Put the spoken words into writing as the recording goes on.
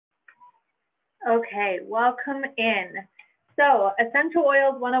Okay, welcome in. So, Essential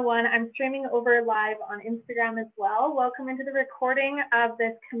Oils 101, I'm streaming over live on Instagram as well. Welcome into the recording of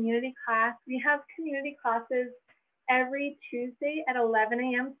this community class. We have community classes every Tuesday at 11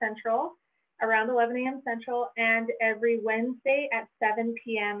 a.m. Central, around 11 a.m. Central, and every Wednesday at 7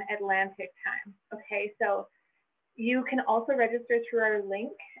 p.m. Atlantic time. Okay, so you can also register through our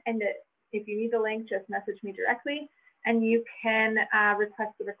link, and if you need the link, just message me directly, and you can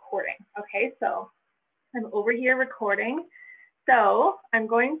request the recording. Okay, so I'm over here recording. So I'm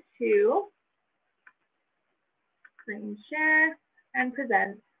going to screen share and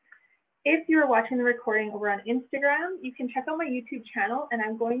present. If you're watching the recording over on Instagram, you can check out my YouTube channel, and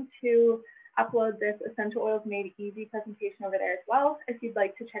I'm going to upload this Essential Oils Made Easy presentation over there as well, if you'd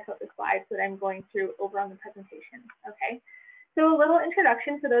like to check out the slides that I'm going through over on the presentation, okay? So a little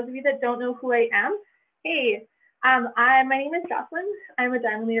introduction for those of you that don't know who I am. Hey, my name is Jocelyn. I'm a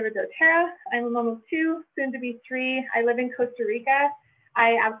diamond leader with doTERRA. I'm a mom of 2, soon to be 3. I live in Costa Rica.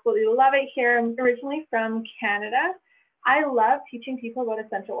 I absolutely love it here. I'm originally from Canada. I love teaching people about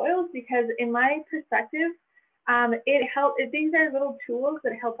essential oils because in my perspective, these are little tools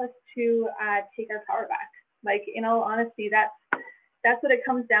that help us to take our power back. Like, in all honesty, that's what it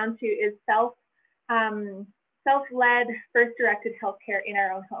comes down to, is self-led, first-directed healthcare in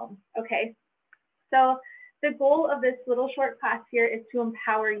our own home. Okay, so the goal of this little short class here is to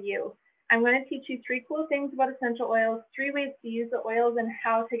empower you. I'm going to teach you 3 cool things about essential oils, 3 ways to use the oils, and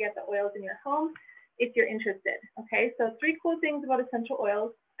how to get the oils in your home if you're interested. Okay, so 3 cool things about essential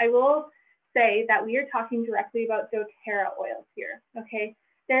oils. I will say that we are talking directly about doTERRA oils here. Okay,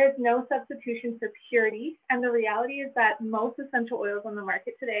 there is no substitution for purity, and the reality is that most essential oils on the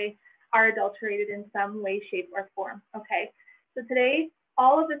market today are adulterated in some way, shape, or form. Okay, so today,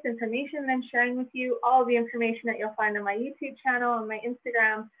 all of this information I'm sharing with you, all of the information that you'll find on my YouTube channel, on my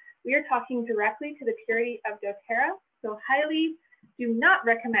Instagram, we are talking directly to the purity of doTERRA. So highly do not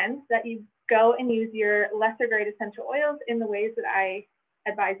recommend that you go and use your lesser grade essential oils in the ways that I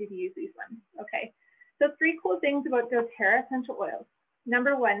advise you to use these ones. Okay, so 3 cool things about doTERRA essential oils.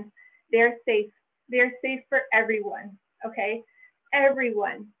 Number 1, they're safe. They're safe for everyone. Okay,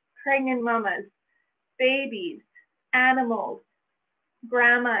 everyone, pregnant mamas, babies, animals,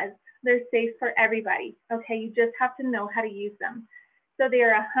 grandmas, they're safe for everybody. Okay, you just have to know how to use them. So they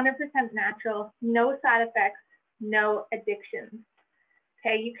are 100% natural, no side effects, no addictions.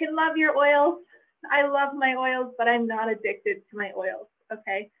 Okay, you can love your oils. I love my oils, but I'm not addicted to my oils.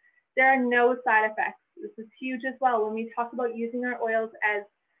 Okay, there are no side effects. This is huge as well. When we talk about using our oils as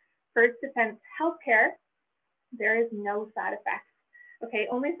first defense healthcare, there is no side effects. Okay,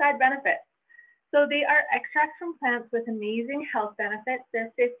 only side benefits. So they are extracts from plants with amazing health benefits.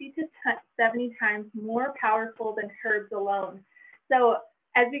 They're 50 to 70 times more powerful than herbs alone. So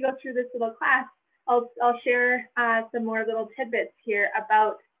as we go through this little class, I'll share some more little tidbits here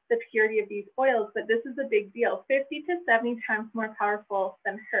about the purity of these oils, but this is a big deal. 50 to 70 times more powerful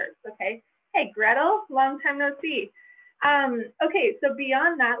than herbs, okay? Hey, Gretel, long time no see. Okay, so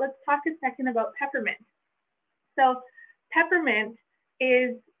beyond that, let's talk a second about peppermint. So peppermint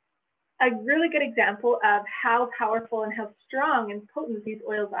is a really good example of how powerful and how strong and potent these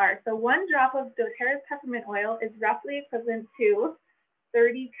oils are. So 1 drop of doTERRA's peppermint oil is roughly equivalent to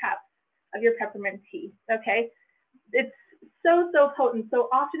 30 cups of your peppermint tea, okay? It's so potent. So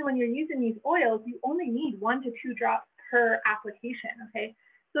often when you're using these oils, you only need 1 to 2 drops per application, okay?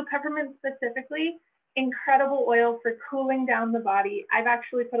 So peppermint specifically, incredible oil for cooling down the body. I've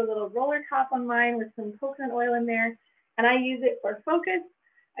actually put a little roller top on mine with some coconut oil in there, and I use it for focus.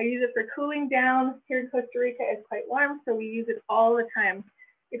 I use it for cooling down. Here in Costa Rica, it's quite warm, so we use it all the time.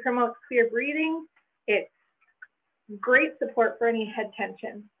 It promotes clear breathing. It's great support for any head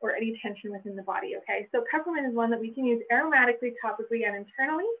tension or any tension within the body, okay? So peppermint is one that we can use aromatically, topically, and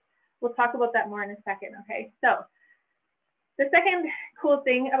internally. We'll talk about that more in a second, okay? So the second cool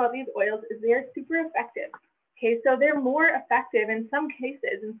thing about these oils is they're super effective, okay? So they're more effective in some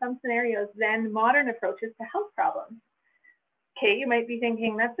cases, in some scenarios, than modern approaches to health problems. Okay, you might be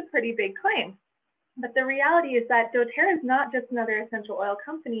thinking that's a pretty big claim, but the reality is that doTERRA is not just another essential oil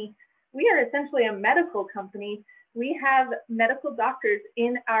company. We are essentially a medical company. We have medical doctors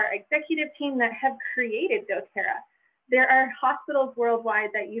in our executive team that have created doTERRA. There are hospitals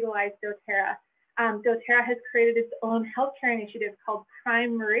worldwide that utilize doTERRA. doTERRA has created its own healthcare initiative called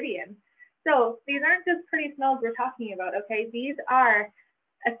Prime Meridian. So these aren't just pretty smells we're talking about, okay? These are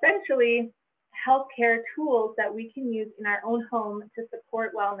essentially healthcare tools that we can use in our own home to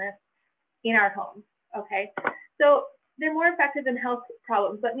support wellness in our homes, okay? So they're more effective in health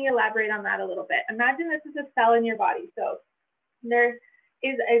problems. Let me elaborate on that a little bit. Imagine this is a cell in your body. So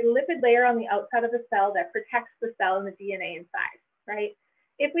is a lipid layer on the outside of the cell that protects the cell and the DNA inside, right?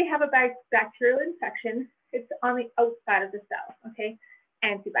 If we have a bacterial infection, it's on the outside of the cell, okay?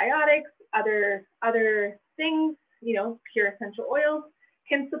 Antibiotics, other things, you know, pure essential oils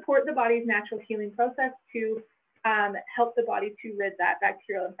can support the body's natural healing process to help the body to rid that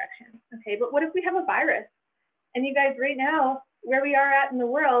bacterial infection, okay? But what if we have a virus? And you guys, right now, where we are at in the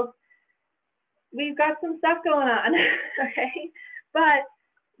world, we've got some stuff going on, okay? But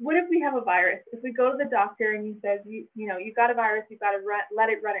what if we have a virus? If we go to the doctor and he says, you know, you've got a virus, you've got to let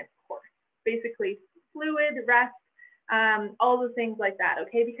it run its course. Basically, fluid, rest, all the things like that,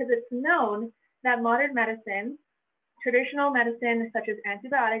 okay? Because it's known that modern medicine, traditional medicine such as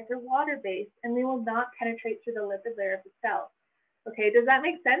antibiotics, are water-based and they will not penetrate through the lipid layer of the cell. Okay, does that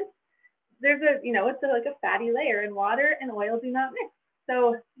make sense? There's a, you know, it's like a fatty layer, and water and oil do not mix.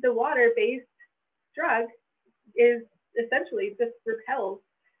 So the water-based drug is essentially just repelled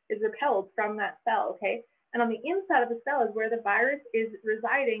from that cell, okay? And on the inside of the cell is where the virus is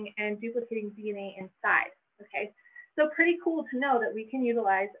residing and duplicating DNA inside, okay? So pretty cool to know that we can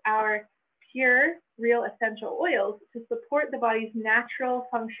utilize our pure, real essential oils to support the body's natural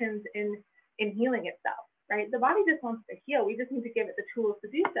functions in healing itself, right? The body just wants to heal. We just need to give it the tools to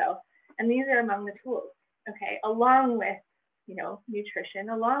do so. And these are among the tools, okay? Along with, you know, nutrition,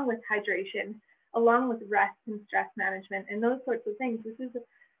 along with hydration, along with rest and stress management and those sorts of things. This is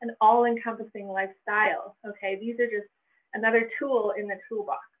an all-encompassing lifestyle, okay? These are just another tool in the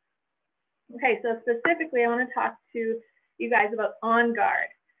toolbox. Okay, so specifically, I want to talk to you guys about On Guard.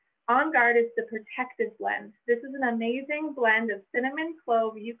 On Guard is the protective blend. This is an amazing blend of cinnamon,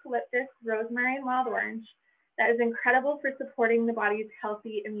 clove, eucalyptus, rosemary, and wild orange that is incredible for supporting the body's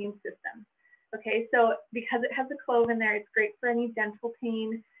healthy immune system. Okay, so because it has the clove in there, it's great for any dental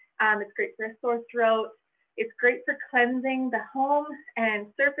pain. It's great for a sore throat. It's great for cleansing the home and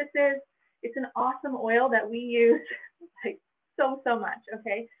surfaces. It's an awesome oil that we use like so much,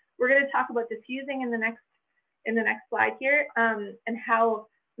 okay? We're going to talk about diffusing in the next slide here, and how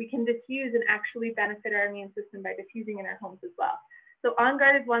we can diffuse and actually benefit our immune system by diffusing in our homes as well. So On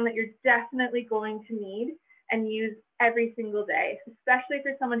Guard is one that you're definitely going to need and use every single day, especially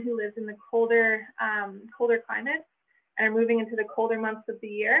for someone who lives in the colder climates and are moving into the colder months of the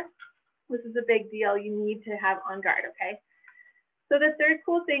year. This is a big deal. You need to have On Guard, okay? So the third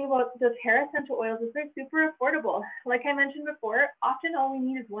cool thing about doTERRA essential oils is they're super affordable. Like I mentioned before, often all we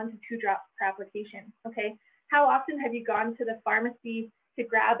need is 1 to 2 drops per application, okay? How often have you gone to the pharmacy to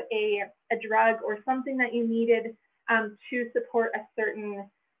grab a drug or something that you needed to support a certain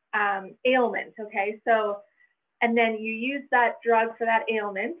ailment, okay? So, and then you use that drug for that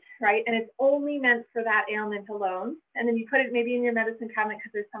ailment, right? And it's only meant for that ailment alone. And then you put it maybe in your medicine cabinet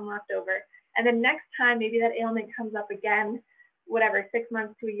because there's some left over. And then next time, maybe that ailment comes up again, whatever, 6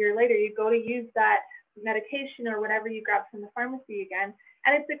 months to a year later, you go to use that medication or whatever you grabbed from the pharmacy again,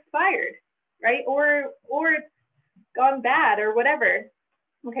 and it's expired, right? Or it's gone bad or whatever.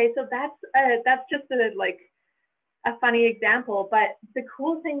 Okay, so that's just a funny example, but the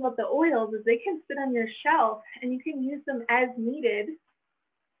cool thing about the oils is they can sit on your shelf and you can use them as needed,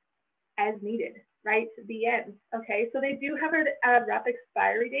 right? To the end, okay? So they do have a rough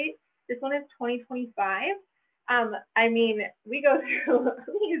expiry date. This one is 2025. I mean, we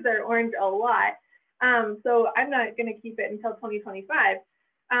use our orange a lot, so I'm not gonna keep it until 2025,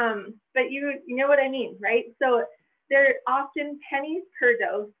 but you know what I mean, right? So they're often pennies per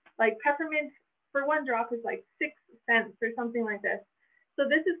dose, like peppermint for 1 drop is like 6 cents or something like this. So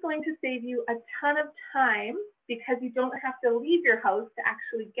this is going to save you a ton of time because you don't have to leave your house to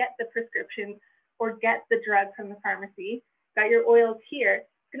actually get the prescription or get the drug from the pharmacy. Got your oils here.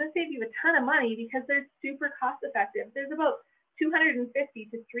 It's going to save you a ton of money because they're super cost effective. There's about 250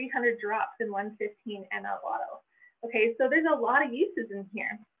 to 300 drops in 115 ml bottle. Okay, so there's a lot of uses in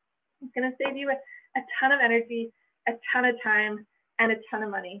here. It's going to save you a ton of energy, a ton of time, and a ton of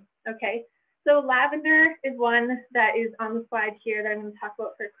money. Okay. So lavender is one that is on the slide here that I'm going to talk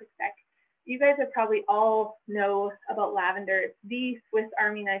about for a quick sec. You guys have probably all know about lavender. It's the Swiss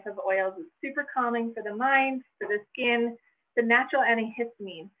Army knife of oils. It's super calming for the mind, for the skin, the natural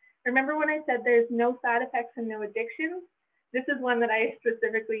antihistamine. Remember when I said there's no side effects and no addictions? This is one that I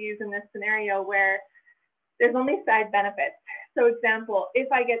specifically use in this scenario where there's only side benefits. So example,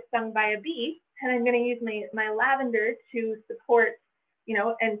 if I get stung by a bee and I'm going to use my lavender to support, you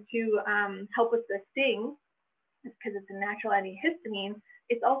know, and to help with the sting, because it's a natural antihistamine,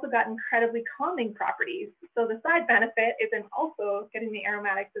 it's also got incredibly calming properties. So the side benefit is in also getting the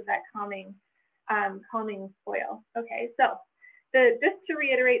aromatics of that calming oil. Okay, so just to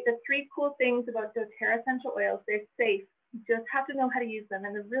reiterate, the 3 cool things about doTERRA essential oils: they're safe, You just have to know how to use them.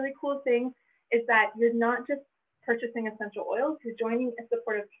 And the really cool thing is that you're not just purchasing essential oils, you're joining a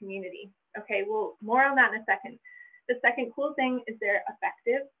supportive community. Okay, well, more on that in a second. The second cool thing is they're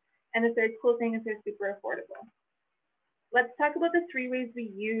effective. And the third cool thing is they're super affordable. Let's talk about the 3 ways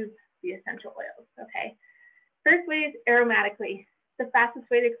we use the essential oils, okay? First way is aromatically. The fastest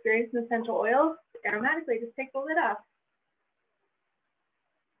way to experience an essential oil is aromatically. Just take the lid off.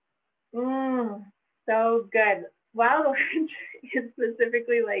 So good. Wild orange is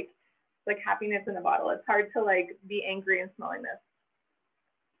specifically like happiness in a bottle. It's hard to like be angry and smelling this.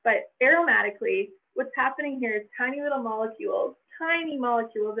 But aromatically, what's happening here is tiny molecules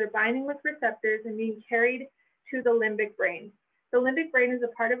are binding with receptors and being carried to the limbic brain. The limbic brain is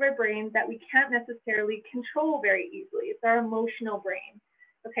a part of our brain that we can't necessarily control very easily. It's our emotional brain.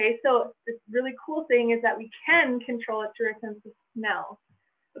 Okay, so this really cool thing is that we can control it through a sense of smell.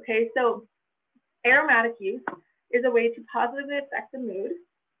 Okay, so aromatic use is a way to positively affect the mood,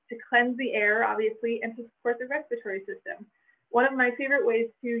 to cleanse the air, obviously, and to support the respiratory system. One of my favorite ways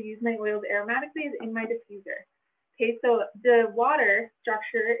to use my oils aromatically is in my diffuser. Okay, so the water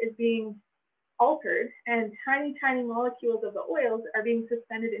structure is being altered and tiny molecules of the oils are being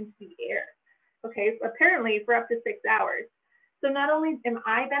suspended into the air. Okay, so apparently for up to 6 hours. So not only am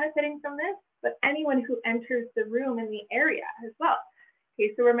I benefiting from this, but anyone who enters the room in the area as well.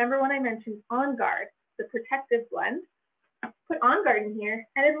 Okay, so remember when I mentioned On Guard, the protective blend, put On Guard in here,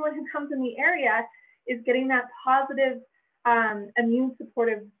 and everyone who comes in the area is getting that positive immune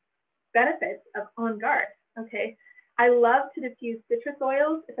supportive benefits of On Guard. Okay, I love to diffuse citrus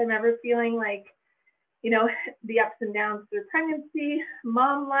oils if I'm ever feeling like, you know, the ups and downs through pregnancy,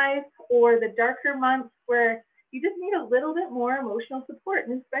 mom life, or the darker months where you just need a little bit more emotional support.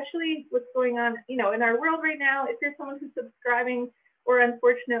 And especially what's going on, you know, in our world right now, if you're someone who's subscribing or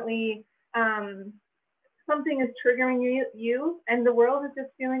unfortunately something is triggering you and the world is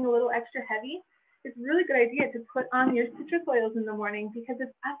just feeling a little extra heavy, it's a really good idea to put on your citrus oils in the morning because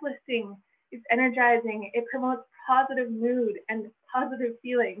it's uplifting, it's energizing, it promotes positive mood and positive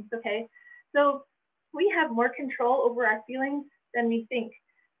feelings, okay? So we have more control over our feelings than we think,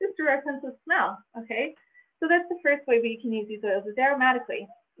 just through our sense of smell, okay? So that's the first way we can use these oils is aromatically.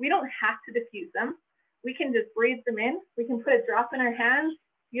 We don't have to diffuse them. We can just breathe them in. We can put a drop in our hands.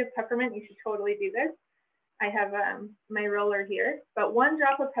 If you have peppermint, you should totally do this. I have my roller here, but 1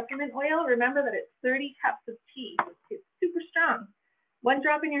 drop of peppermint oil, remember that it's 30 cups of tea. It's super strong. 1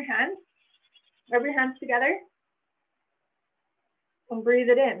 drop in your hand, rub your hands together, and breathe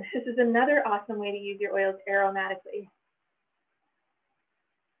it in. This is another awesome way to use your oils aromatically.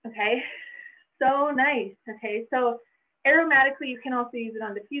 Okay, so nice. Okay, so aromatically, you can also use it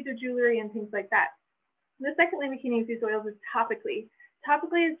on diffuser jewelry and things like that. The second way we can use these oils is topically.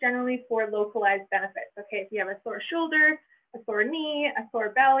 Topically is generally for localized benefits. Okay, if you have a sore shoulder, a sore knee, a sore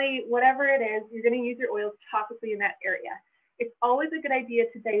belly, whatever it is, you're going to use your oils topically in that area. It's always a good idea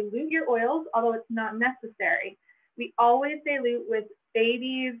to dilute your oils, although it's not necessary. We always dilute with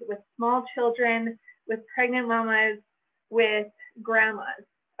babies, with small children, with pregnant mamas, with grandmas,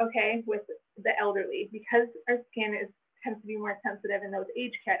 okay, with the elderly, because our skin tends to be more sensitive in those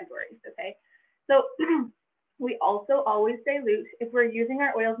age categories, okay? So we also always dilute if we're using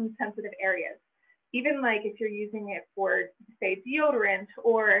our oils in sensitive areas. Even like if you're using it for, say, deodorant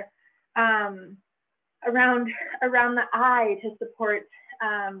or around the eye to support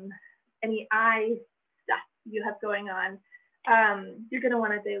any eye stuff you have going on, you're going to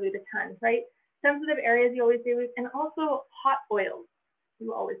want to dilute a ton, right? Sensitive areas you always dilute, and also hot oils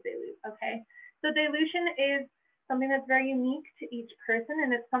you always dilute, okay? So dilution is something that's very unique to each person,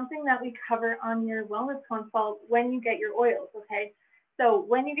 and it's something that we cover on your wellness consult when you get your oils, okay? So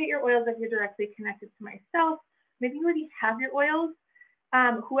when you get your oils, if you're directly connected to myself, maybe you already have your oils,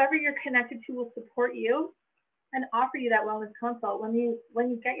 whoever you're connected to will support you and offer you that wellness consult. When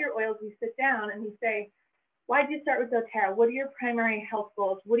you get your oils, we sit down and we say, why did you start with doTERRA? What are your primary health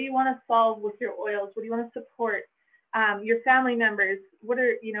goals? What do you want to solve with your oils? What do you want to support? Your family members? What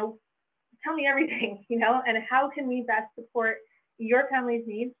are, you know, tell me everything, you know, and how can we best support your family's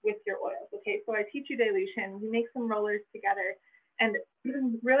needs with your oils, okay? So I teach you dilution, we make some rollers together, and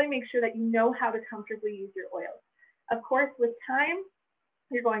really make sure that you know how to comfortably use your oils. Of course, with time,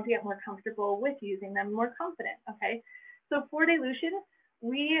 you're going to get more comfortable with using them, more confident, okay? So for dilution,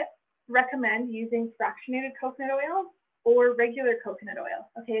 we recommend using fractionated coconut oil or regular coconut oil,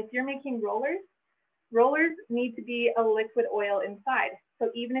 okay? If you're making rollers, rollers need to be a liquid oil inside. So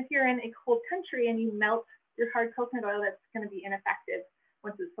even if you're in a cold country and you melt your hard coconut oil, that's going to be ineffective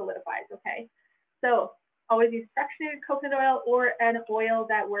once it solidifies, okay? So always use fractionated coconut oil or an oil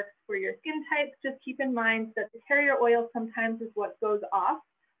that works for your skin type. Just keep in mind that the carrier oil sometimes is what goes off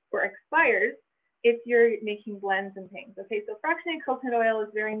or expires if you're making blends and things. Okay, so fractionated coconut oil is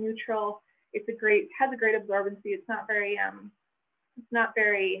very neutral. It's has a great absorbency. It's not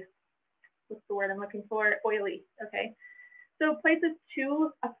very, what's the word I'm looking for? Oily. Okay, so places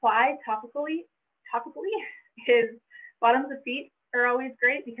to apply topically is bottoms of feet are always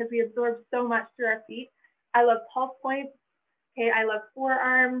great because we absorb so much through our feet. I love pulse points. Okay, I love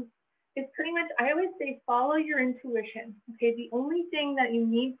forearms. It's pretty much, I always say, follow your intuition. Okay, the only thing that you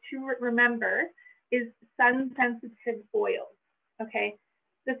need to remember is sun-sensitive oils. Okay,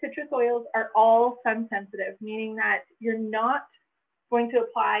 the citrus oils are all sun-sensitive, meaning that you're not going to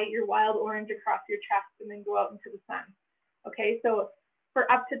apply your wild orange across your chest and then go out into the sun. Okay, so for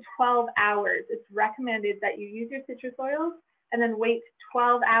up to 12 hours, it's recommended that you use your citrus oils and then wait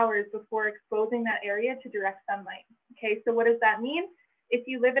 12 hours before exposing that area to direct sunlight. Okay, so what does that mean? If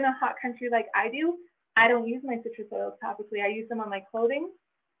you live in a hot country like I do, I don't use my citrus oils topically. I use them on my clothing,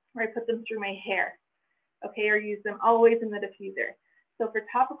 or I put them through my hair, okay, or use them always in the diffuser. So for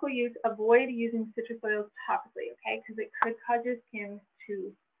topical use, avoid using citrus oils topically, okay, because it could cause your skin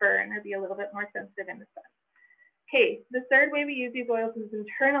to burn or be a little bit more sensitive in the sun. Okay, the third way we use these oils is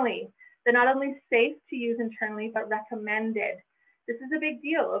internally. They're not only safe to use internally, but recommended. This is a big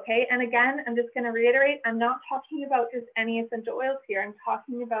deal, okay? And again, I'm just gonna reiterate, I'm not talking about just any essential oils here. I'm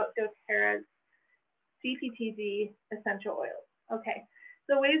talking about doTERRA's CPTD essential oils, okay?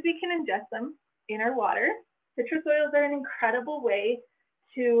 So ways we can ingest them in our water. Citrus oils are an incredible way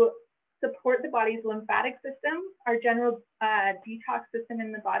to support the body's lymphatic system, our general detox system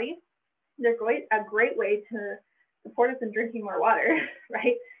in the body. They're a great way to support us in drinking more water,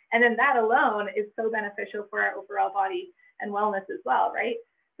 right? And then that alone is so beneficial for our overall body and wellness as well, right?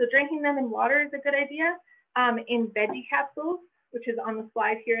 So drinking them in water is a good idea. In veggie capsules, which is on the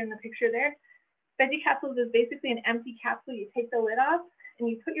slide here in the picture there, veggie capsules is basically an empty capsule. You take the lid off and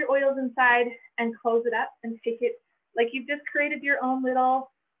you put your oils inside and close it up and take it like you've just created your own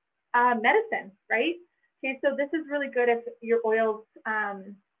little medicine, right? Okay, so this is really good if your oils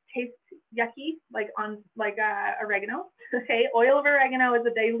taste yucky, like oregano. Okay, oil of oregano is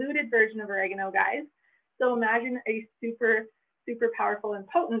a diluted version of oregano, guys. So imagine a super, super powerful and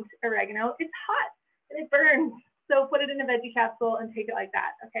potent oregano. It's hot and it burns. So put it in a veggie capsule and take it like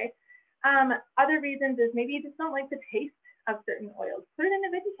that, okay? Other reasons is maybe you just don't like the taste of certain oils. Put it in a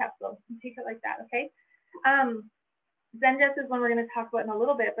veggie capsule and take it like that, okay? Zenjust is one we're gonna talk about in a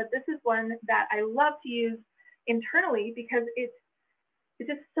little bit, but this is one that I love to use internally because it's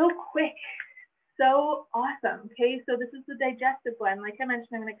just so quick, so awesome, okay? So this is the digestive blend. Like I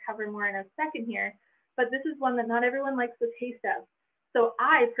mentioned, I'm gonna cover more in a second here, but this is one that not everyone likes the taste of. So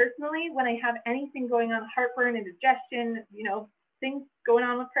I personally, when I have anything going on, heartburn, indigestion, you know, things going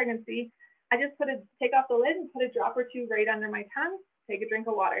on with pregnancy, I just take off the lid and put a drop or two right under my tongue, take a drink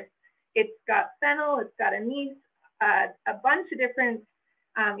of water. It's got fennel, it's got anise, a bunch of different,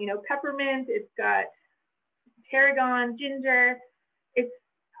 you know, peppermint, it's got tarragon, ginger. It's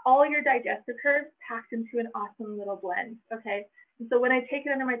all your digestive herbs packed into an awesome little blend, okay? And so when I take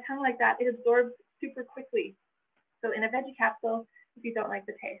it under my tongue like that, it absorbs super quickly. So in a veggie capsule, if you don't like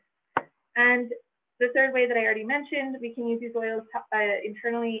the taste. And the third way that I already mentioned, we can use these oils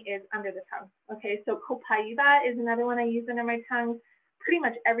internally is under the tongue, okay? So copaiba is another one I use under my tongue pretty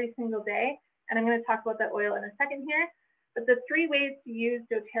much every single day. And I'm gonna talk about that oil in a second here. But the three ways to use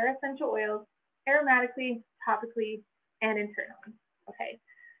doTERRA essential oils, aromatically, topically, and internally, okay?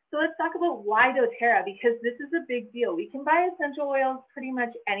 So let's talk about why doTERRA, because this is a big deal. We can buy essential oils pretty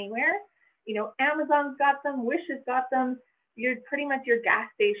much anywhere. You know, Amazon's got them, Wish has got them. Pretty much your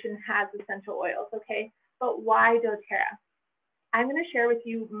gas station has essential oils, okay? But why doTERRA? I'm gonna share with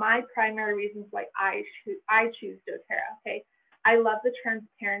you my primary reasons why I choose doTERRA, okay? I love the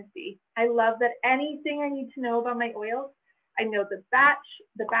transparency. I love that anything I need to know about my oils, I know the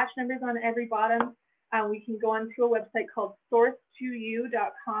batch numbers on every bottom. We can go onto a website called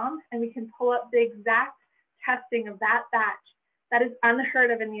source2u.com and we can pull up the exact testing of that batch. That is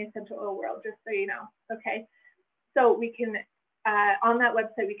unheard of in the essential oil world, just so you know, okay? So we can, on that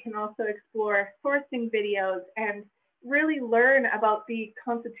website, we can also explore sourcing videos and really learn about the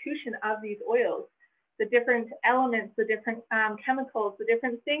constitution of these oils, the different elements, the different chemicals, the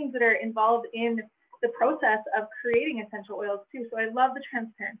different things that are involved in the process of creating essential oils too. So I love the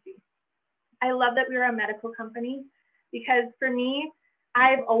transparency. I love that we're a medical company because for me,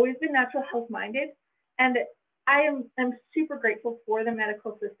 I've always been natural health minded and I'm super grateful for the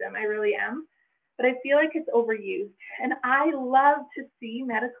medical system. I really am. but I feel like it's overused. And I love to see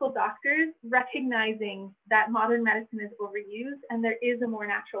medical doctors recognizing that modern medicine is overused and there is a more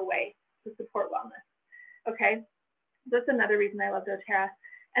natural way to support wellness. Okay, that's another reason I love doTERRA.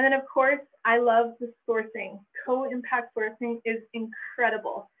 And then of course, I love the sourcing. Co-impact sourcing is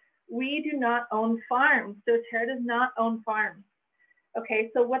incredible. We do not own farms. doTERRA does not own farms. Okay,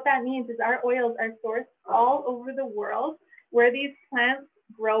 so what that means is our oils are sourced all over the world where these plants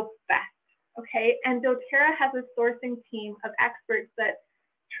grow best. Okay, and doTERRA has a sourcing team of experts that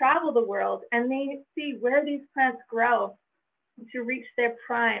travel the world and they see where these plants grow to reach their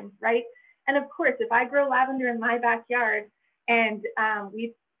prime, right? And of course, if I grow lavender in my backyard and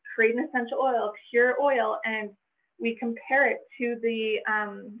we create an essential oil, pure oil, and we compare it to the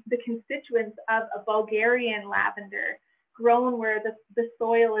constituents of a Bulgarian lavender grown where the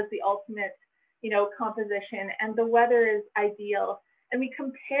soil is the ultimate, composition and the weather is ideal, and we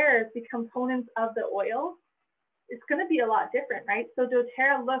compare the components of the oil, it's going to be a lot different, right? So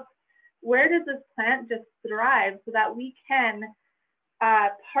doTERRA looks, where does this plant just thrive so that we can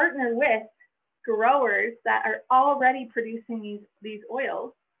partner with growers that are already producing these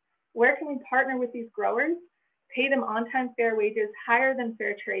oils. Where can we partner with these growers, pay them on-time fair wages, higher than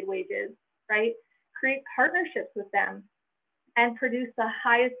fair trade wages, right? Create partnerships with them and produce the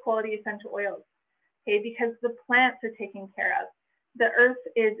highest quality essential oils, okay? Because the plants are taken care of. The earth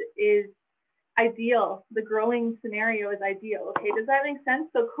is ideal. The growing scenario is ideal, okay? Does that make sense?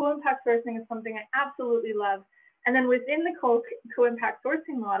 So co-impact sourcing is something I absolutely love. And then within the co-impact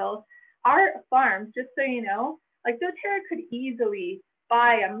sourcing model, our farms, just so you know, like doTERRA could easily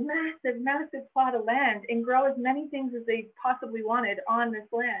buy a massive, massive plot of land and grow as many things as they possibly wanted on this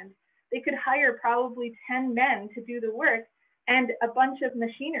land. They could hire probably 10 men to do the work and a bunch of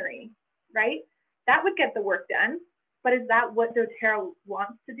machinery, right? That would get the work done. But is that what doTERRA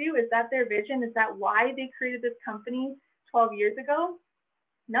wants to do? Is that their vision? Is that why they created this company 12 years ago?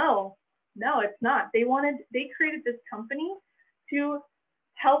 No, it's not. They created this company to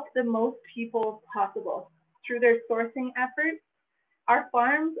help the most people possible through their sourcing efforts. Our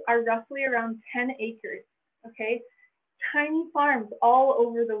farms are roughly around 10 acres, okay? Tiny farms all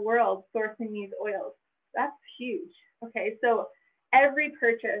over the world sourcing these oils. That's huge, okay? So every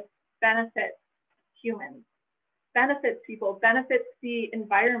purchase benefits humans, benefits people, benefits the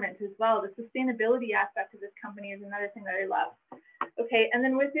environment as well. The sustainability aspect of this company is another thing that I love. Okay, and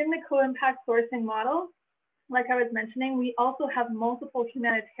then within the co-impact sourcing model, like I was mentioning, we also have multiple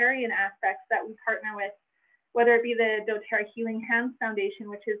humanitarian aspects that we partner with, whether it be the doTERRA Healing Hands Foundation,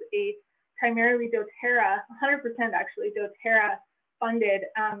 which is a primarily doTERRA, 100% actually doTERRA funded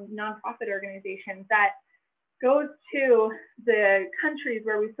nonprofit organization that goes to the countries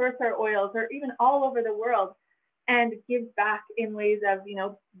where we source our oils, or even all over the world, and gives back in ways of,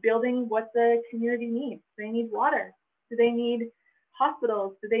 building what the community needs. Do they need water? Do they need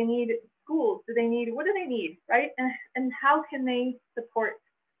hospitals? Do they need schools? What do they need, right? And how can they support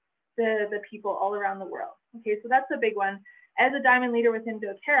the people all around the world? Okay, so that's a big one. As a diamond leader within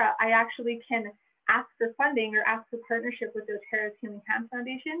doTERRA, I actually can ask for funding or ask for partnership with doTERRA's Healing Hands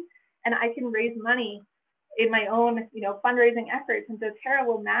Foundation, and I can raise money in my own, fundraising efforts, and doTERRA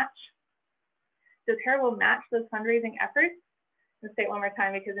will match those fundraising efforts. Let's say it one more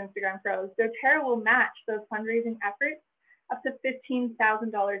time because Instagram froze. doTERRA will match those fundraising efforts up to $15,000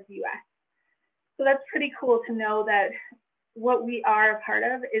 US. So that's pretty cool to know that what we are a part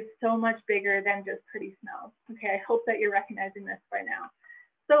of is so much bigger than just pretty smells. Okay, I hope that you're recognizing this by now.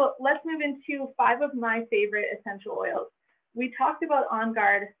 So let's move into 5 of my favorite essential oils. We talked about On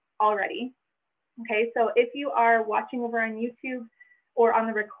Guard already. Okay, so if you are watching over on YouTube or on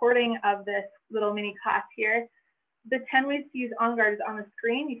the recording of this little mini class here, the 10 ways to use On Guard is on the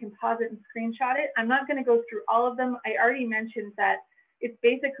screen. You can pause it and screenshot it. I'm not going to go through all of them. I already mentioned that it's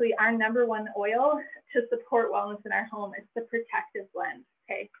basically our #1 oil to support wellness in our home. It's the protective blend,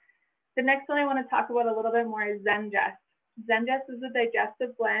 okay? The next one I want to talk about a little bit more is Zengest. Zengest is a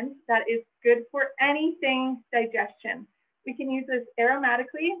digestive blend that is good for anything digestion. We can use this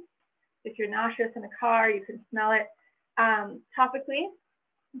aromatically. If you're nauseous in a car, you can smell it. Topically,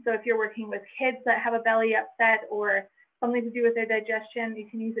 so if you're working with kids that have a belly upset or something to do with their digestion, you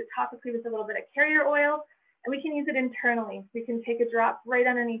can use it topically with a little bit of carrier oil, and we can use it internally. We can take a drop right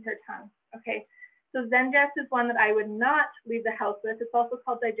underneath our tongue, okay? So Zengest is one that I would not leave the house with. It's also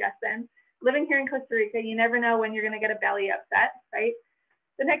called Digestin. Living here in Costa Rica, you never know when you're gonna get a belly upset, right?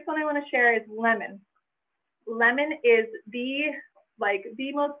 The next one I wanna share is lemon. Lemon is the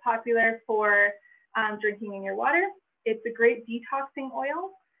most popular for drinking in your water. It's a great detoxing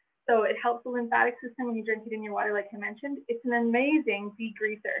oil. So it helps the lymphatic system when you drink it in your water, like I mentioned. It's an amazing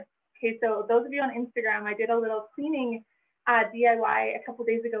degreaser, Okay, so those of you on Instagram, I did a little cleaning DIY a couple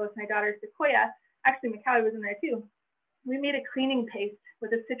days ago with my daughter Sequoia. Actually, Makawi was in there too. We made a cleaning paste with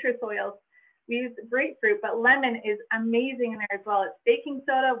the citrus oils. We used grapefruit, but lemon is amazing in there as well. It's baking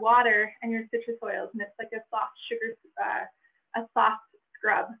soda, water, and your citrus oils, and it's like a soft sugar, a soft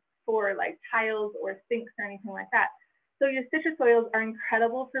scrub for like tiles or sinks or anything like that. So your citrus oils are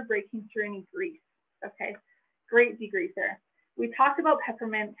incredible for breaking through any grease. Okay, great degreaser. We talked about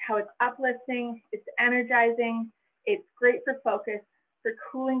peppermint, how it's uplifting, it's energizing, it's great for focus, for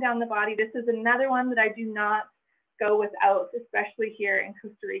cooling down the body. This is another one that I do not go without, especially here in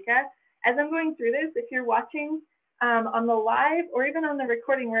Costa Rica. As I'm going through this, if you're watching on the live or even on the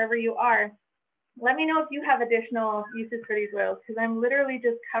recording, wherever you are, let me know if you have additional uses for these oils, because I'm literally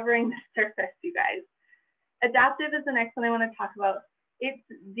just covering the surface, you guys. Adaptive is the next one I want to talk about. It's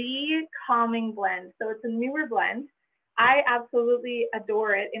the calming blend. So it's a newer blend. I absolutely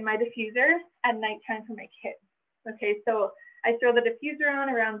adore it in my diffuser at nighttime for my kids. Okay, so I throw the diffuser on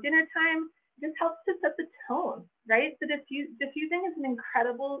around dinner time. It just helps to set the tone, right? The diffusing is an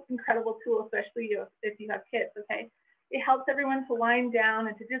incredible, incredible tool, especially if you have kids, okay? It helps everyone to wind down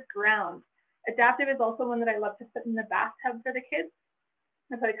and to just ground. Adaptive is also one that I love to put in the bathtub for the kids.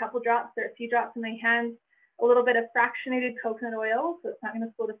 I put a couple drops or a few drops in my hands, a little bit of fractionated coconut oil, so it's not going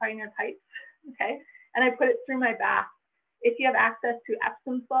to solidify in your pipes, okay? And I put it through my bath. If you have access to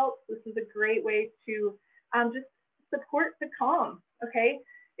Epsom salts, this is a great way to just support the calm, okay?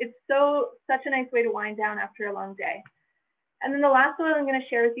 It's such a nice way to wind down after a long day. And then the last one I'm going to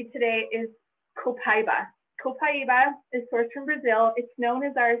share with you today is copaiba. Copaiba is sourced from Brazil. It's known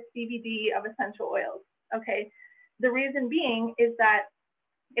as our CBD of essential oils, okay? The reason being is that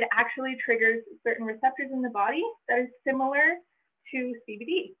it actually triggers certain receptors in the body that is similar to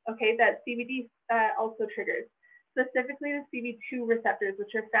CBD, okay, that CBD also triggers, specifically the CB2 receptors,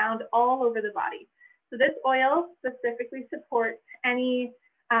 which are found all over the body. So this oil specifically supports any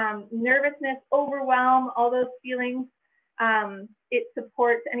nervousness, overwhelm, all those feelings. It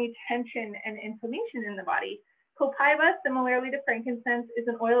supports any tension and inflammation in the body. Copaiba, similarly to frankincense, is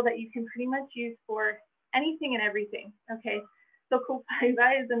an oil that you can pretty much use for anything and everything, okay? So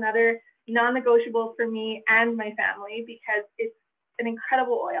copaiba is another non-negotiable for me and my family because it's an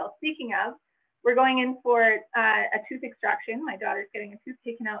incredible oil. Speaking of, we're going in for a tooth extraction. My daughter's getting a tooth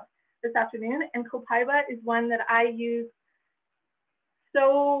taken out this afternoon, and copaiba is one that I use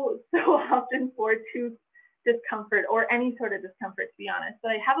so often for tooth discomfort or any sort of discomfort, to be honest.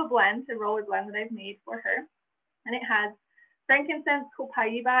 But I have a blend, a roller blend that I've made for her, and it has frankincense,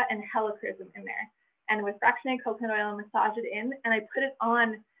 copaiba, and helichrysum in there. And with fractionated coconut oil, I massage it in, and I put it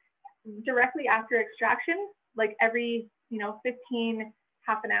on directly after extraction, like every 15,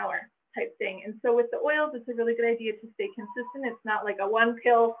 half an hour type thing. And so with the oils, it's a really good idea to stay consistent. It's not like a one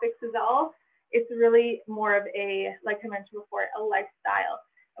pill fixes all. It's really more of a, like I mentioned before, a lifestyle.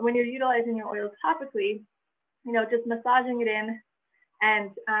 And when you're utilizing your oils topically, just massaging it in,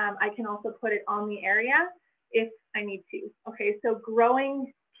 and I can also put it on the area if I need to. Okay, so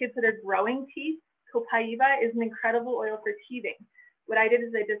kids that are growing teeth, copaiba is an incredible oil for teething. What I did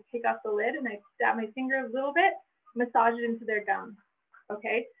is I just take off the lid and I stab my finger a little bit, massage it into their gums,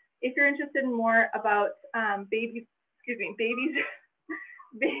 okay? If you're interested in more about babies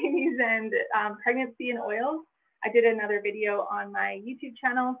and pregnancy and oils, I did another video on my YouTube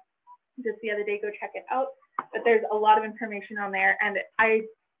channel just the other day. Go check it out. But there's a lot of information on there, and I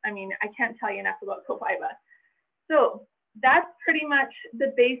can't tell you enough about copaiba. So that's pretty much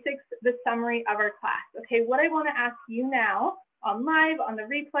the basics, the summary of our class. Okay, what I want to ask you now on live, on the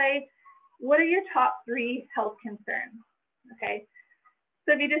replay, what are your top 3 health concerns? Okay,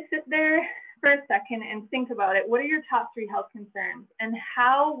 so if you just sit there for a second and think about it, what are your top 3 health concerns, and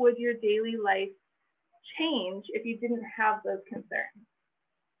how would your daily life change if you didn't have those concerns?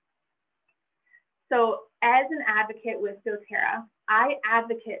 So as an advocate with doTERRA, I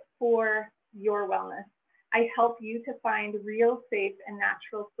advocate for your wellness. I help you to find real, safe, and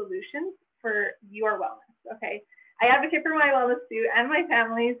natural solutions for your wellness, okay? I advocate for my wellness too, and my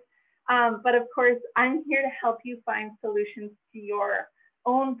family's, but of course, I'm here to help you find solutions to your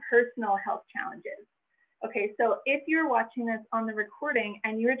own personal health challenges. Okay, so if you're watching this on the recording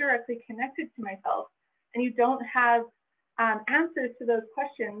and you're directly connected to myself and you don't have answers to those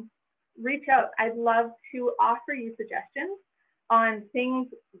questions, reach out. I'd love to offer you suggestions on things,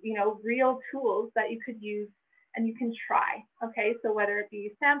 real tools that you could use and you can try, okay? So whether it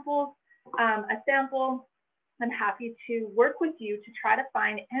be samples, a sample, I'm happy to work with you to try to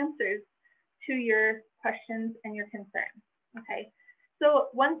find answers to your questions and your concerns, okay? So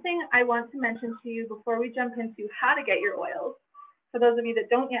one thing I want to mention to you before we jump into how to get your oils, for those of you that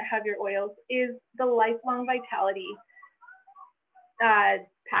don't yet have your oils, is the Lifelong Vitality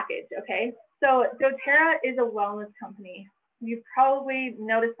package, okay? So doTERRA is a wellness company. You've probably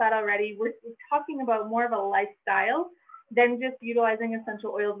noticed that already. We're talking about more of a lifestyle than just utilizing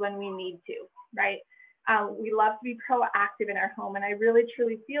essential oils when we need to, right? We love to be proactive in our home, and I really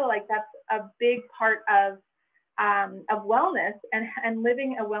truly feel like that's a big part of wellness and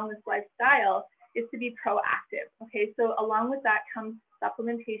living a wellness lifestyle is to be proactive, okay? So along with that comes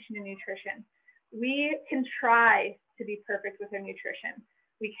supplementation and nutrition. We can try to be perfect with our nutrition.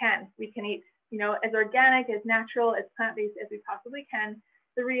 We can eat, you know, as organic, as natural, as plant-based as we possibly can.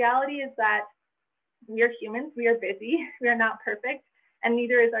 The reality is that we are humans, we are busy, we are not perfect, and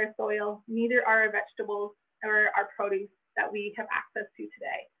neither is our soil, neither are our vegetables or our produce that we have access to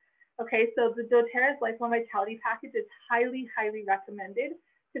today. Okay, so the doTERRA's Lifelong Vitality package is highly, highly recommended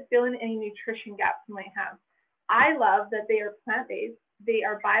to fill in any nutrition gaps you might have. I love that they are plant-based, they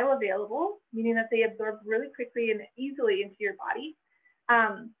are bioavailable, meaning that they absorb really quickly and easily into your body.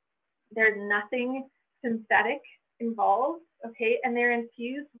 There's nothing synthetic involved, okay, and they're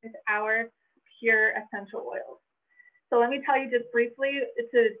infused with our pure essential oils. So let me tell you just briefly,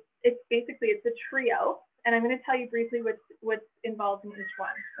 it's basically a trio, and I'm going to tell you briefly what's involved in each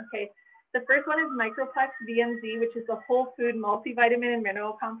one, okay? The first one is Microplex VMZ, which is the whole food multivitamin and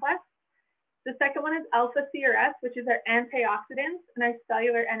mineral complex. The second one is Alpha CRS, which is our antioxidants and our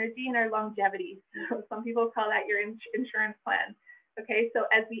cellular energy and our longevity. So some people call that your insurance plan. Okay, so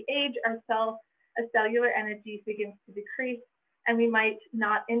as we age, our cellular energy begins to decrease, and we might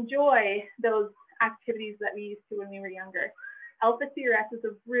not enjoy those activities that we used to when we were younger. Alpha CRS is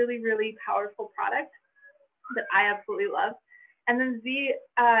a really, really powerful product that I absolutely love. And then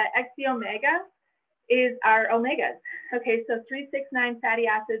XC Omega is our omegas. Okay, so 3, 6, 9 fatty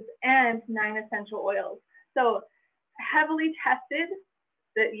acids and 9 essential oils. So heavily tested.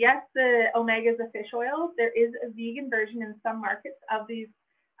 Yes, the omegas are fish oil. There is a vegan version in some markets of these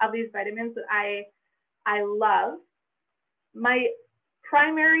vitamins that I love. My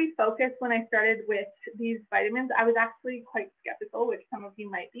primary focus when I started with these vitamins, I was actually quite skeptical, which some of you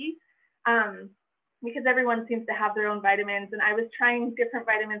might be, because everyone seems to have their own vitamins, and I was trying different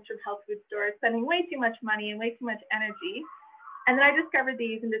vitamins from health food stores, spending way too much money and way too much energy. And then I discovered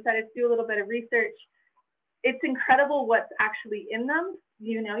these and decided to do a little bit of research. It's incredible what's actually in them.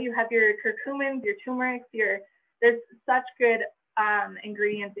 You know, you have your curcumins, your turmerics, there's such good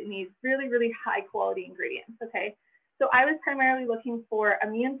ingredients in these, really, really high quality ingredients, okay? So I was primarily looking for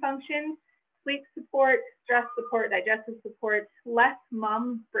immune function, sleep support, stress support, digestive support, less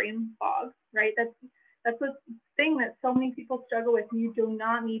mom brain fog, right? That's the thing that so many people struggle with, and you do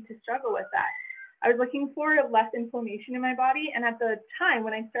not need to struggle with that. I was looking for less inflammation in my body, and at the time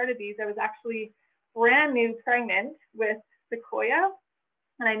when I started these, I was actually brand new pregnant with Sequoia,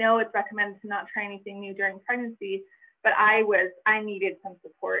 and I know it's recommended to not try anything new during pregnancy, but I needed some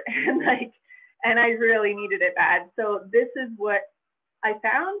support, and I really needed it bad. So this is what I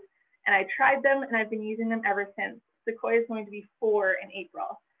found, and I tried them, and I've been using them ever since. Sequoia is going to be 4 in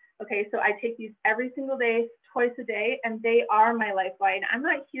April. Okay, so I take these every single day, twice a day, and they are my lifeline. I'm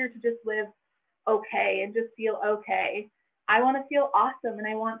not here to just live okay and just feel okay. I want to feel awesome, and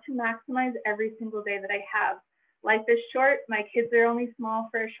I want to maximize every single day that I have. Life is short. My kids are only small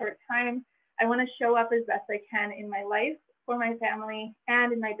for a short time. I want to show up as best I can in my life, for my family,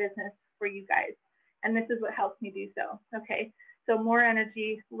 and in my business for you guys. And this is what helps me do so, okay? So more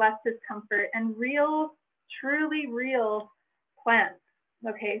energy, less discomfort, and real, truly real plants,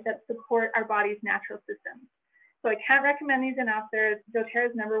 okay, that support our body's natural systems. So I can't recommend these enough. They're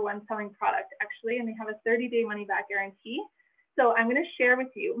doTERRA's #1 selling product, actually, and they have a 30-day money-back guarantee. So I'm going to share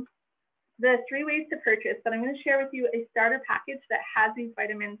with you the 3 ways to purchase, but I'm going to share with you a starter package that has these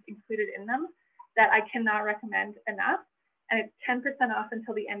vitamins included in them that I cannot recommend enough, and it's 10% off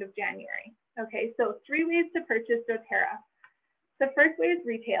until the end of January. Okay, so 3 ways to purchase doTERRA. The first way is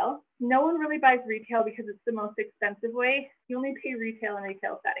retail. No one really buys retail because it's the most expensive way. You only pay retail in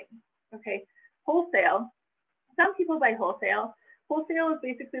retail settings. Okay, wholesale. Some people buy wholesale. Wholesale is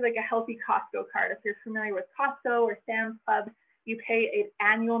basically like a healthy Costco card. If you're familiar with Costco or Sam's Club, you pay an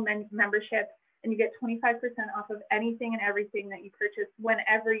annual membership and you get 25% off of anything and everything that you purchase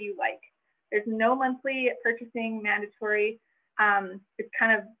whenever you like. There's no monthly purchasing mandatory. It's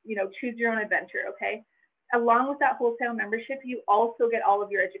kind of, you know, choose your own adventure, okay? Along with that wholesale membership, you also get all of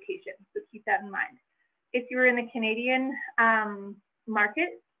your education. So keep that in mind. If you're in the Canadian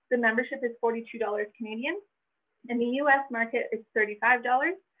market, the membership is $42 Canadian. In the US market, it's $35.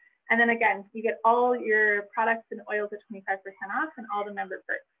 And then again, you get all your products and oils at 25% off and all the member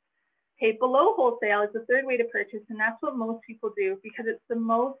perks. Okay, below wholesale is the third way to purchase, and that's what most people do because it's the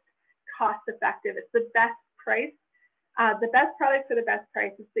most cost effective. It's the best price, the best product for the best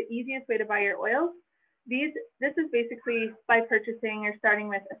price. It's the easiest way to buy your oils. This is basically by purchasing or starting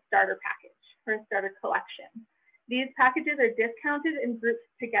with a starter package or a starter collection. These packages are discounted and grouped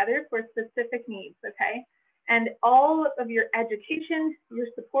together for specific needs, okay? And all of your education, your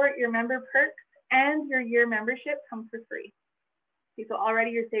support, your member perks, and your year membership come for free. Okay, so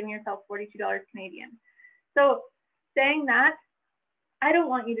already you're saving yourself $42 Canadian. So saying that, I don't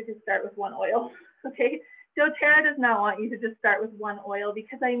want you to just start with one oil, okay? doTERRA does not want you to just start with one oil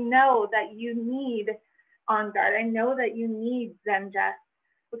because I know that you need On Guard. I know that you need ZenJust.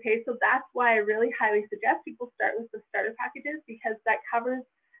 Okay, so that's why I really highly suggest people start with the starter packages because that covers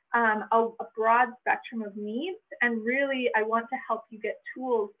a broad spectrum of needs. And really, I want to help you get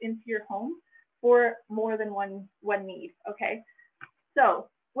tools into your home for more than one need, okay? So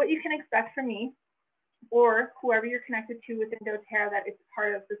what you can expect from me or whoever you're connected to within doTERRA that is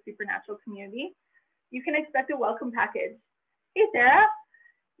part of the supernatural community, you can expect a welcome package. Hey, Sarah.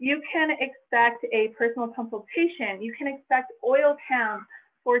 You can expect a personal consultation. You can expect oil camp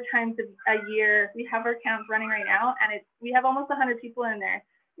 4 times a year. We have our camp running right now, and we have almost 100 people in there.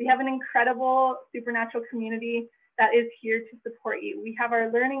 We have an incredible supernatural community that is here to support you. We have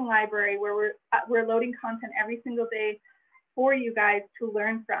our learning library where we're loading content every single day for you guys to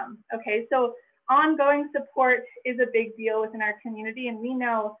learn from. Okay, so ongoing support is a big deal within our community, and we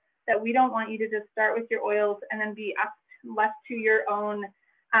know that we don't want you to just start with your oils and then be left to your own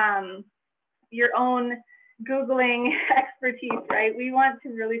Googling expertise, right? We want to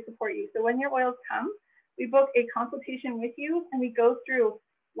really support you. So when your oils come, we book a consultation with you and we go through,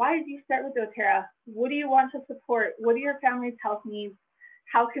 why did you start with doTERRA? What do you want to support? What are your family's health needs?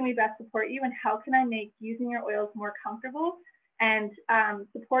 How can we best support you? And how can I make using your oils more comfortable and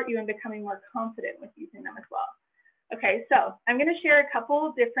support you in becoming more confident with using them as well? Okay, so I'm gonna share a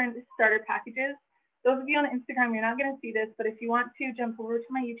couple different starter packages. Those of you on Instagram, you're not gonna see this, but if you want to jump over to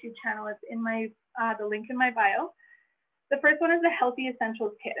my YouTube channel, it's in the link in my bio. The first one is the Healthy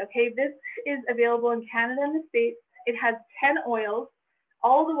Essentials Kit, okay? This is available in Canada and the States. It has 10 oils,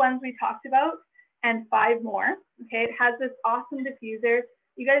 all the ones we talked about, and 5 more, okay? It has this awesome diffuser.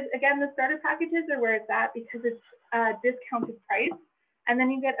 You guys, again, the starter packages are where it's at because it's a discounted price, and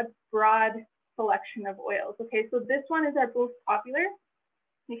then you get a broad selection of oils, okay? So this one is our most popular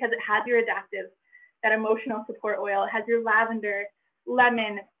because it has your adaptive, that emotional support oil. It has your lavender,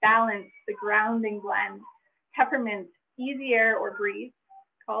 lemon, balance, the grounding blend, peppermint, easy air or breeze,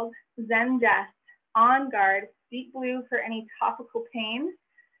 called ZenJust, On Guard, deep blue for any topical pain,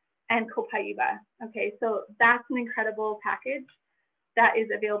 and copaiba. Okay, so that's an incredible package that is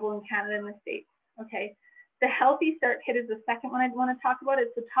available in Canada and the States. Okay, the Healthy Start Kit is the second one I'd want to talk about.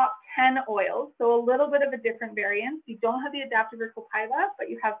 It's the top 10 oils, so a little bit of a different variant. You don't have the adaptive or copaiba, but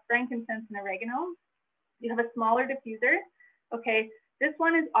you have frankincense and oregano. You have a smaller diffuser. Okay, this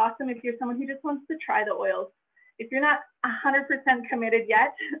one is awesome if you're someone who just wants to try the oils. If you're not 100% committed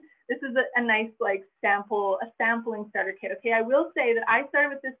yet, this is a nice like sampling starter kit. Okay, I will say that I started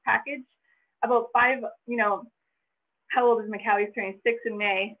with this package about how old is Makawi? Turning 6 in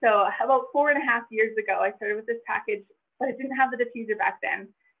May. So about 4.5 years ago, I started with this package, but it didn't have the diffuser back then.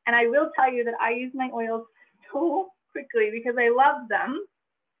 And I will tell you that I use my oils so quickly because I love them.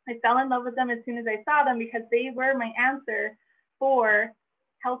 I fell in love with them as soon as I saw them because they were my answer for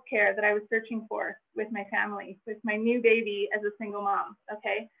healthcare that I was searching for with my family, with my new baby as a single mom,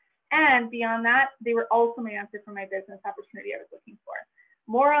 okay? And beyond that, they were also my answer for my business opportunity I was looking for.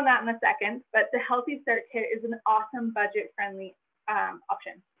 More on that in a second, but the Healthy Start Kit is an awesome budget-friendly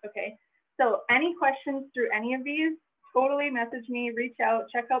option, okay? So any questions through any of these, totally message me, reach out,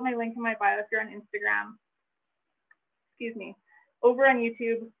 check out my link in my bio if you're on Instagram. Excuse me. Over on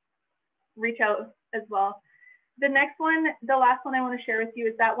YouTube, reach out as well. The next one, the last one I want to share with you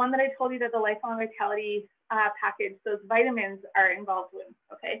is that one that I told you that the Lifelong Vitality package, those vitamins are involved with,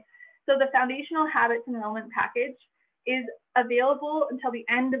 okay? So the Foundational Habits and Enrollment package is available until the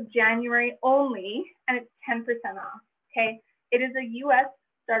end of January only, and it's 10% off, okay? It is a US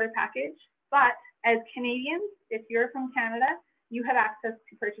starter package, but as Canadians, if you're from Canada, you have access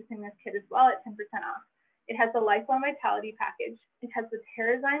to purchasing this kit as well at 10% off. It has the Lifelong Vitality package. It has the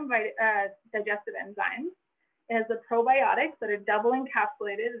Terrazyme digestive enzymes. It has the probiotics that are double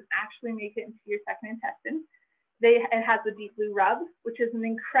encapsulated and actually make it into your second intestine. It has the Deep Blue Rub, which is an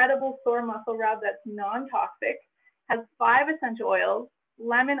incredible sore muscle rub that's non-toxic. Has 5 essential oils,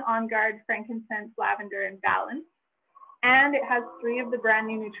 lemon, On Guard, frankincense, lavender, and balance. And it has 3 of the brand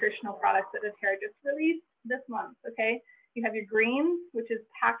new nutritional products that doTERRA just released this month, okay? You have your greens, which is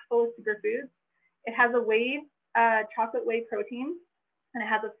packed full of superfoods. It has a whey, chocolate whey protein, and it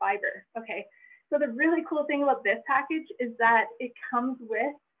has a fiber. Okay, so the really cool thing about this package is that it comes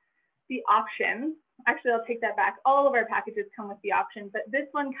with the option. Actually, I'll take that back. All of our packages come with the option, but this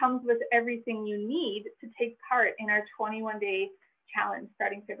one comes with everything you need to take part in our 21-day challenge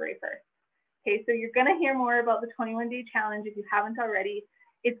starting February 1st. Okay, so you're gonna hear more about the 21-day challenge if you haven't already.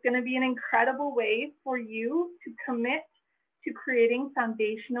 It's gonna be an incredible way for you to commit to creating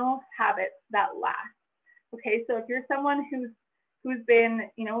foundational habits that last. Okay, so if you're someone who's been,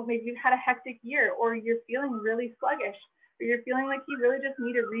 you know, maybe you've had a hectic year, or you're feeling really sluggish, or you're feeling like you really just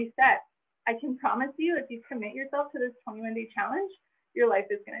need a reset, I can promise you, if you commit yourself to this 21-day challenge, your life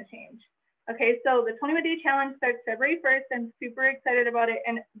is gonna change. Okay, so the 21-day challenge starts February 1st. I'm super excited about it.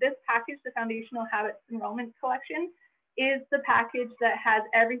 And this package, the Foundational Habits Enrollment Collection, is the package that has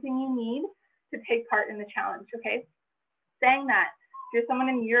everything you need to take part in the challenge, okay? Saying that, if you're someone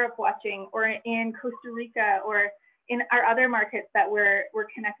in Europe watching, or in Costa Rica, or in our other markets that we're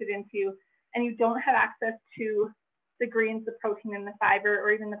connected into, and you don't have access to the greens, the protein, and the fiber,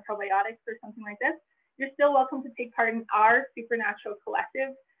 or even the probiotics or something like this, you're still welcome to take part in our Supernatural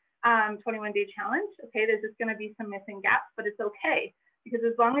Collective 21-day challenge. Okay, there's just going to be some missing gaps, but it's okay, because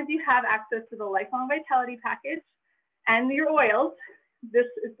as long as you have access to the Lifelong Vitality package and your oils, this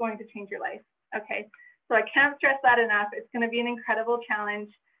is going to change your life. Okay, so I can't stress that enough. It's going to be an incredible challenge.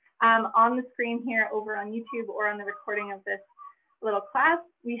 On the screen here over on YouTube, or on the recording of this little class,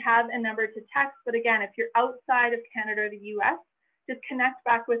 we have a number to text. But again, if you're outside of Canada or the US, just connect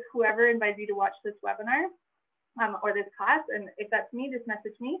back with whoever invited you to watch this webinar or this class. And if that's me, just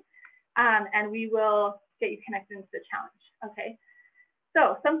message me, and we will get you connected into the challenge. Okay,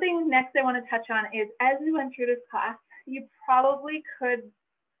 so something next I want to touch on is, as we went through this class, you're probably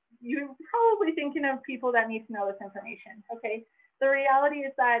thinking of people that need to know this information. Okay, the reality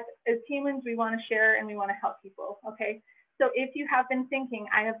is that as humans, we want to share and we want to help people. Okay, so if you have been thinking,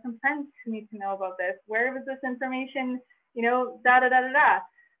 I have some friends who need to know about this, where was this information, you know,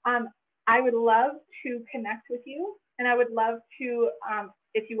 I would love to connect with you, and I would love to,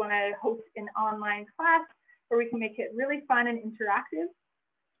 if you want to host an online class where we can make it really fun and interactive.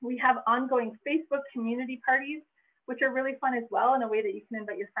 We have ongoing Facebook community parties, which are really fun as well, in a way that you can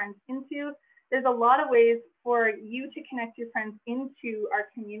invite your friends into. There's a lot of ways for you to connect your friends into our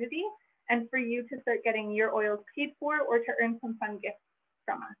community, and for you to start getting your oils paid for, or to earn some fun gifts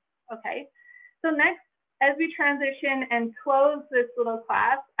from us. Okay, so next, as we transition and close this little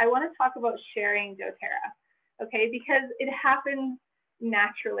class, I want to talk about sharing doTERRA, okay, because it happens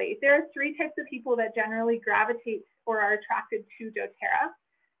naturally. There are three types of people that generally gravitate or are attracted to doTERRA.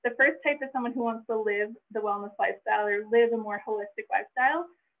 The first type is someone who wants to live the wellness lifestyle, or live a more holistic lifestyle.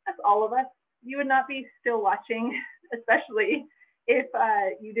 That's all of us. You would not be still watching, especially if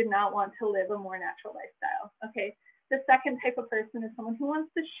you did not want to live a more natural lifestyle. Okay, the second type of person is someone who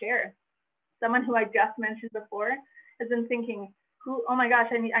wants to share. Someone who I just mentioned before has been thinking, oh my gosh,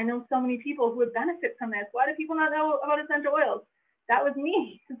 I know so many people who would benefit from this. Why do people not know about essential oils? That was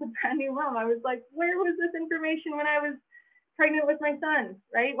me as a brand new mom. I was like, where was this information when I was pregnant with my son,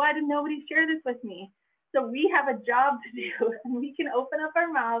 right? Why did nobody share this with me? So we have a job to do, and we can open up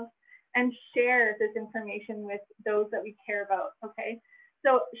our mouths and share this information with those that we care about, okay?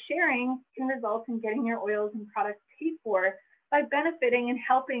 So sharing can result in getting your oils and products paid for by benefiting and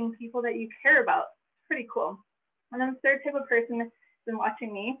helping people that you care about. It's pretty cool. And then the third type of person that's been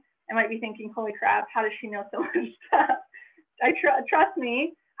watching me and might be thinking, holy crap, how does she know so much stuff? Trust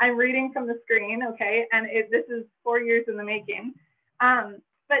me, I'm reading from the screen, okay? And this is 4 years in the making.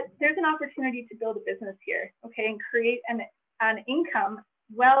 But there's an opportunity to build a business here, okay? And create an income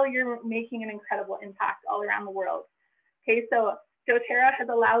while you're making an incredible impact all around the world. Okay, so doTERRA has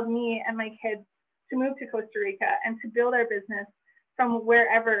allowed me and my kids to move to Costa Rica and to build our business from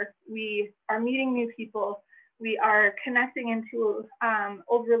wherever we are meeting new people, we are connecting into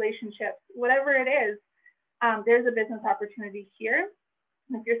old relationships, whatever it is, there's a business opportunity here.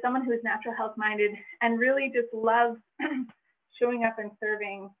 And if you're someone who is natural health minded and really just loves showing up and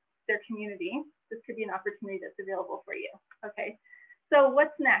serving their community, this could be an opportunity that's available for you, okay? So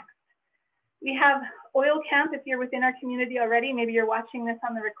what's next? We have Oil Camp. If you're within our community already, maybe you're watching this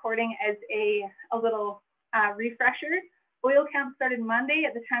on the recording as a little refresher. Oil Camp started Monday.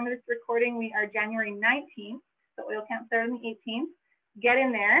 At the time of this recording, we are January 19th. So Oil Camp started on the 18th. Get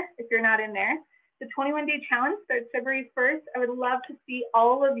in there if you're not in there. The 21-day challenge starts February 1st. I would love to see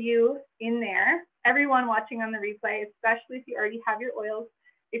all of you in there. Everyone watching on the replay, especially if you already have your oils.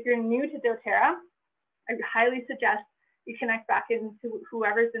 If you're new to doTERRA, I highly suggest you connect back into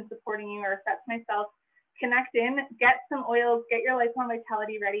whoever's been supporting you, or if that's myself, connect in, get some oils, get your lifelong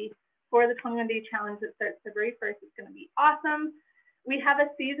vitality ready for the 21-day challenge that starts February 1st. It's going to be awesome. We have a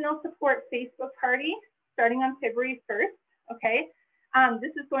seasonal support Facebook party starting on February 1st, okay?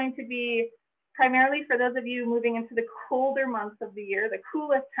 This is going to be primarily for those of you moving into the colder months of the year, the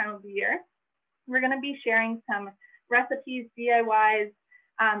coolest time of the year. We're going to be sharing some recipes, DIYs,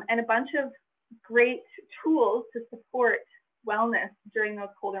 and a bunch of great tools to support wellness during those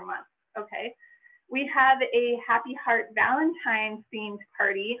colder months, okay? We have a Happy Heart Valentine's themed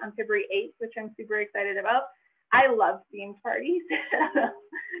party on February 8th, which I'm super excited about. I love themed parties,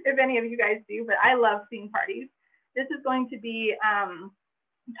 if any of you guys do, but I love themed parties. This is going to be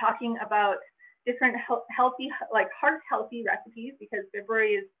talking about different healthy, like heart-healthy recipes, because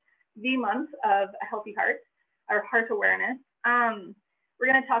February is the month of a healthy heart, or heart awareness.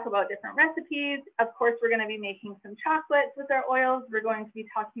 We're going to talk about different recipes. Of course, we're going to be making some chocolates with our oils. We're going to be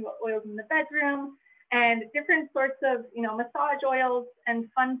talking about oils in the bedroom and different sorts of, massage oils and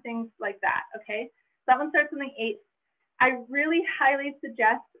fun things like that, okay? So that one starts on the 8th. I really highly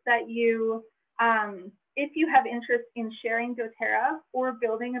suggest that you, if you have interest in sharing doTERRA or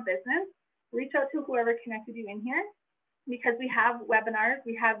building a business, reach out to whoever connected you in here, because we have webinars.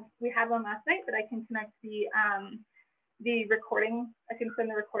 We had one last night, but I can connect the recording. I can send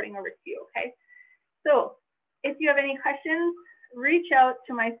the recording over to you, okay? So if you have any questions, reach out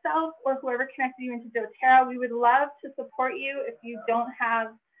to myself or whoever connected you into doTERRA. We would love to support you. If you don't have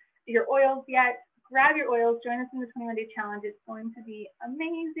your oils yet, grab your oils, join us in the 21-day challenge. It's going to be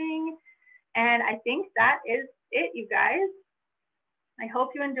amazing. And I think that is it, you guys. I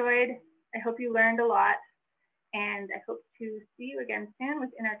hope you enjoyed. I hope you learned a lot. And I hope to see you again soon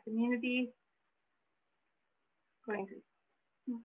within our community. Going to